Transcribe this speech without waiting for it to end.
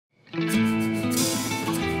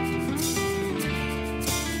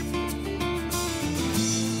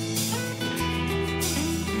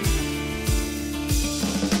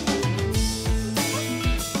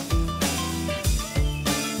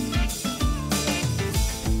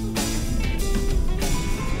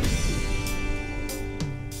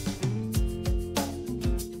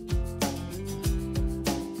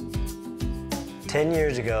10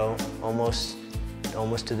 years ago, almost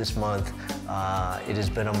to this month, it has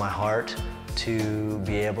been on my heart to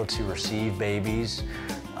be able to receive babies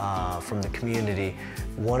from the community.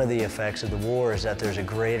 One of the effects of the war is that there's a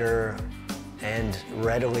greater and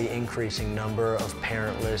readily increasing number of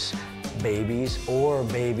parentless babies or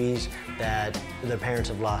babies that their parents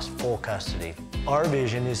have lost full custody. Our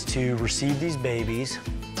vision is to receive these babies,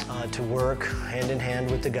 to work hand in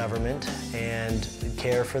hand with the government and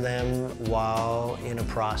care for them while in a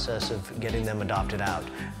process of getting them adopted out.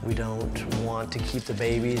 We don't want to keep the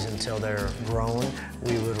babies until they're grown.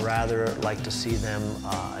 We would rather like to see them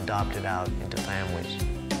adopted out into families.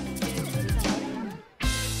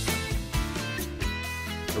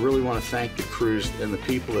 I really want to thank the crews and the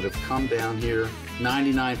people that have come down here.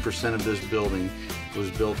 99% of this building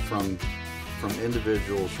was built from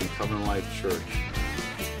individuals from Covenant Life Church.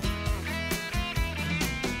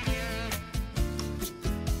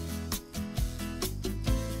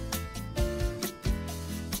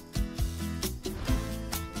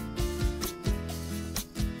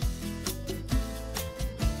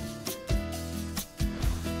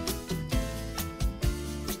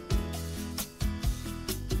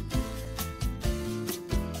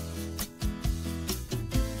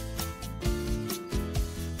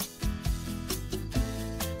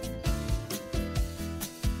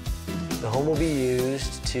 The home will be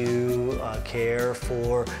used to care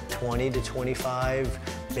for 20 to 25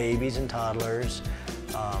 babies and toddlers,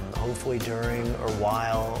 hopefully during or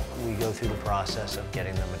while we go through the process of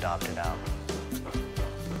getting them adopted out.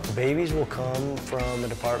 The babies will come from a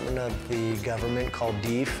department of the government called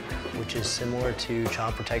DEEF, which is similar to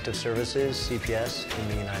Child Protective Services, CPS, in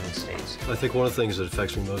the United States. I think one of the things that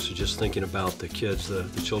affects me most is just thinking about the kids, the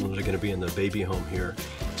children that are going to be in the baby home here.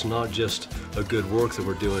 It's not just a good work that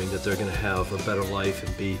we're doing, that they're going to have a better life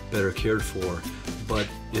and be better cared for, but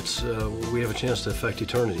it's we have a chance to affect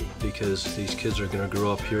eternity, because these kids are going to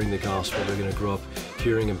grow up hearing the gospel, they're going to grow up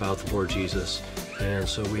hearing about the Lord Jesus, and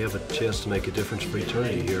so we have a chance to make a difference for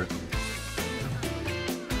eternity here.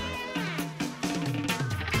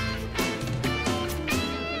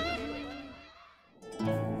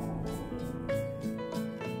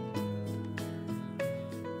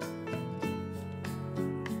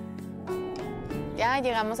 Ya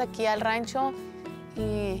llegamos aquí al rancho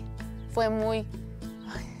y fue muy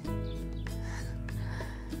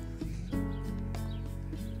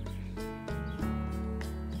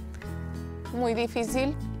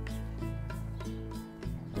difícil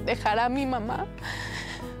dejar a mi mamá.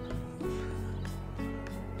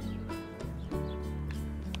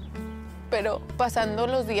 Pero pasando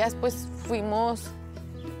los días, pues fuimos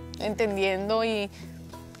entendiendo y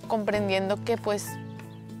comprendiendo que pues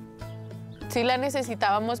sí la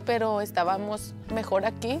necesitábamos, pero estábamos mejor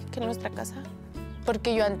aquí que en nuestra casa.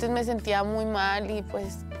 Porque yo antes me sentía muy mal y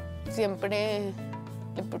pues siempre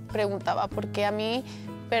le preguntaba por qué a mí,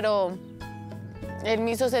 pero él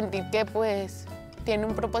me hizo sentir que pues tiene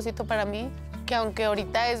un propósito para mí, que aunque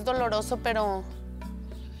ahorita es doloroso, pero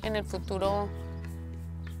en el futuro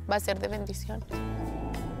va a ser de bendición.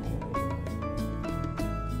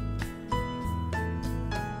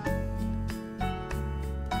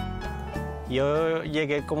 Yo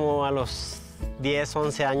llegué como a los 10,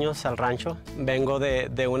 11 años al rancho. Vengo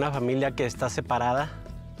de una familia que está separada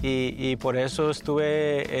y por eso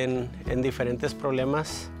estuve en diferentes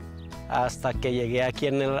problemas hasta que llegué aquí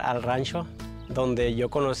al rancho, donde yo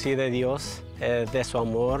conocí de Dios, de su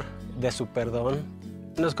amor, de su perdón.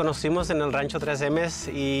 Nos conocimos en el rancho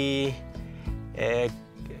 3Ms y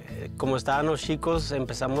como estábamos chicos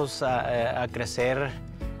empezamos a crecer,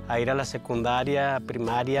 a ir a la secundaria,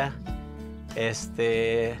 primaria,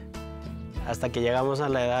 hasta que llegamos a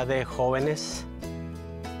la edad de jóvenes.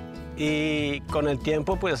 Y con el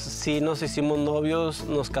tiempo pues sí nos hicimos novios,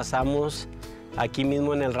 nos casamos aquí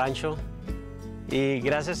mismo en el rancho. Y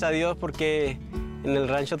gracias a Dios, porque en el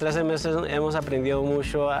rancho 13 meses hemos aprendido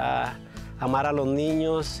mucho a amar a los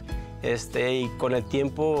niños, y con el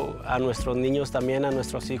tiempo a nuestros niños también, a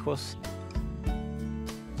nuestros hijos.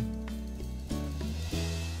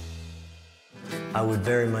 I would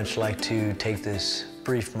very much like to take this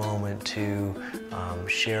brief moment to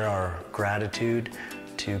share our gratitude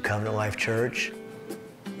to Covenant Life Church.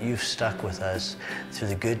 You've stuck with us through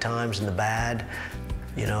the good times and the bad,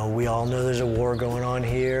 You know, we all know there's a war going on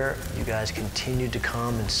here. You guys continue to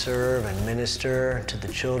come and serve and minister to the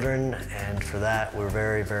children, and for that, we're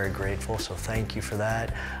very, very grateful, so thank you for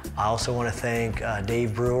that. I also want to thank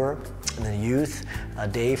Dave Brewer and the youth.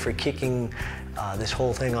 Dave for kicking this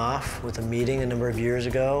whole thing off with a meeting a number of years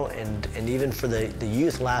ago, and even for the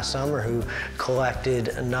youth last summer who collected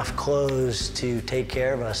enough clothes to take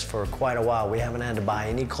care of us for quite a while. We haven't had to buy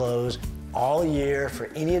any clothes all year for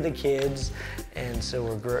any of the kids, and so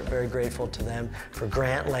we're very grateful to them. For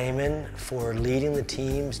Grant Lehman for leading the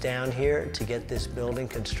teams down here to get this building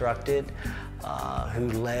constructed, who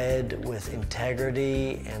led with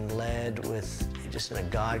integrity and led with just in a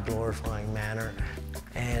God-glorifying manner.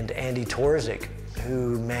 And Andy Torzik,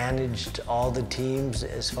 who managed all the teams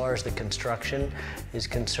as far as the construction is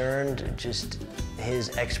concerned, just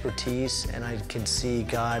his expertise, and I can see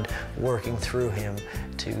God working through him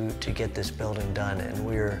to get this building done. And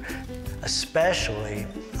we're especially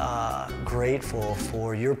grateful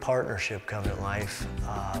for your partnership, Covenant Life,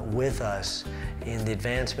 with us in the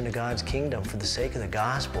advancement of God's kingdom for the sake of the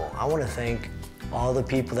gospel. I want to thank all the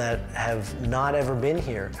people that have not ever been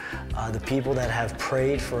here, the people that have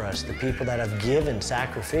prayed for us, the people that have given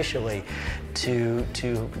sacrificially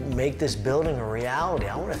to make this building a reality.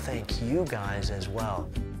 I want to thank you guys as well.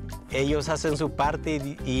 Ellos hacen su parte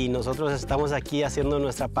y nosotros estamos aquí haciendo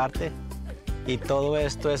nuestra parte, y todo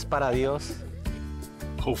esto es para Dios.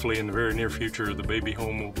 Hopefully in the very near future, the baby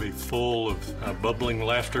home will be full of bubbling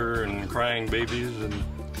laughter and crying babies and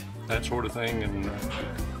that sort of thing. And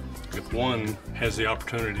if one has the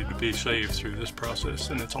opportunity to be saved through this process,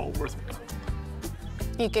 then it's all worth it.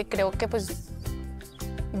 Y que creo que pues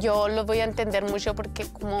yo lo voy a entender mucho porque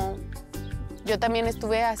como yo también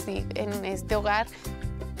estuve así en este hogar,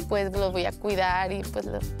 pues los voy a cuidar y pues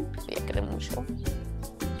los voy a querer mucho.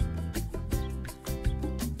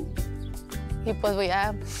 Y pues voy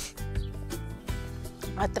a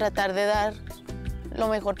tratar de dar lo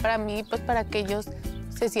mejor para mí, pues para que ellos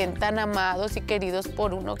se sientan amados y queridos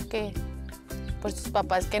por uno, que por sus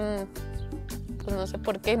papás que pues no sé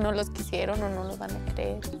por qué no los quisieron o no los van a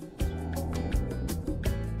creer.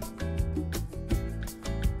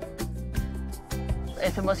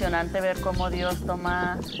 Es emocionante ver cómo Dios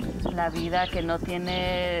toma la vida que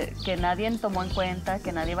nadie tomó en cuenta,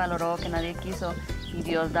 que nadie valoró, que nadie quiso, y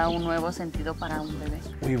Dios da un nuevo sentido para un bebé.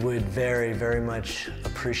 We would very, very much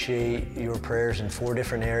appreciate your prayers in 4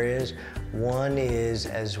 different areas. One is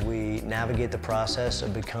as we navigate the process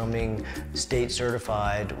of becoming state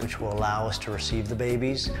certified, which will allow us to receive the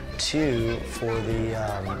babies. 2, for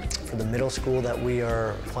the middle school that we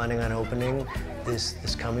are planning on opening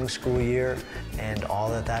this coming school year and all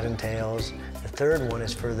that entails. The 3rd one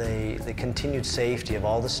is for the continued safety of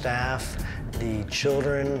all the staff, the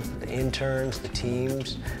children, the interns, the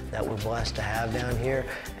teams that we're blessed to have down here.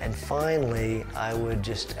 And finally, I would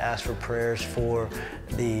just ask for prayers for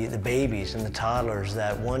the babies and the toddlers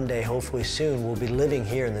that one day, hopefully soon, will be living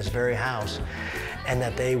here in this very house, and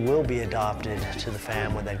that they will be adopted to the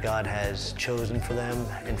family that God has chosen for them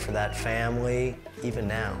and for that family even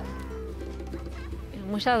now.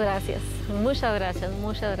 Muchas gracias, muchas gracias,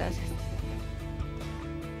 muchas gracias.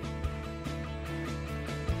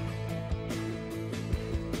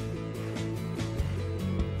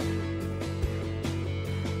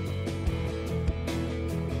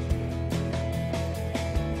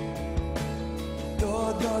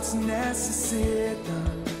 Todos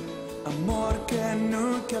necesitan amor que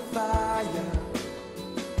nunca falla,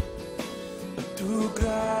 tu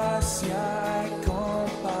gracia y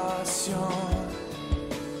compasión.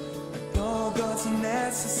 Todos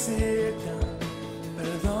necesitan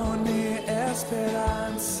perdón y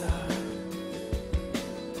esperanza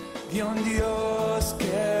de un Dios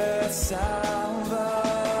que salva.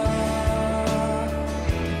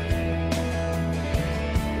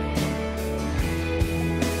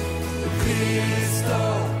 Cristo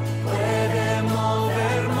puede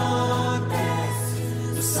mover montes,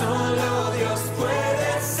 solo Dios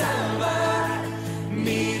puede salvar,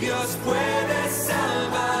 mi Dios puede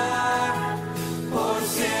salvar, por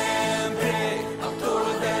siempre, autor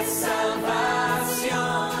de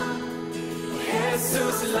salvación,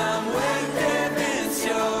 Jesús la muerte.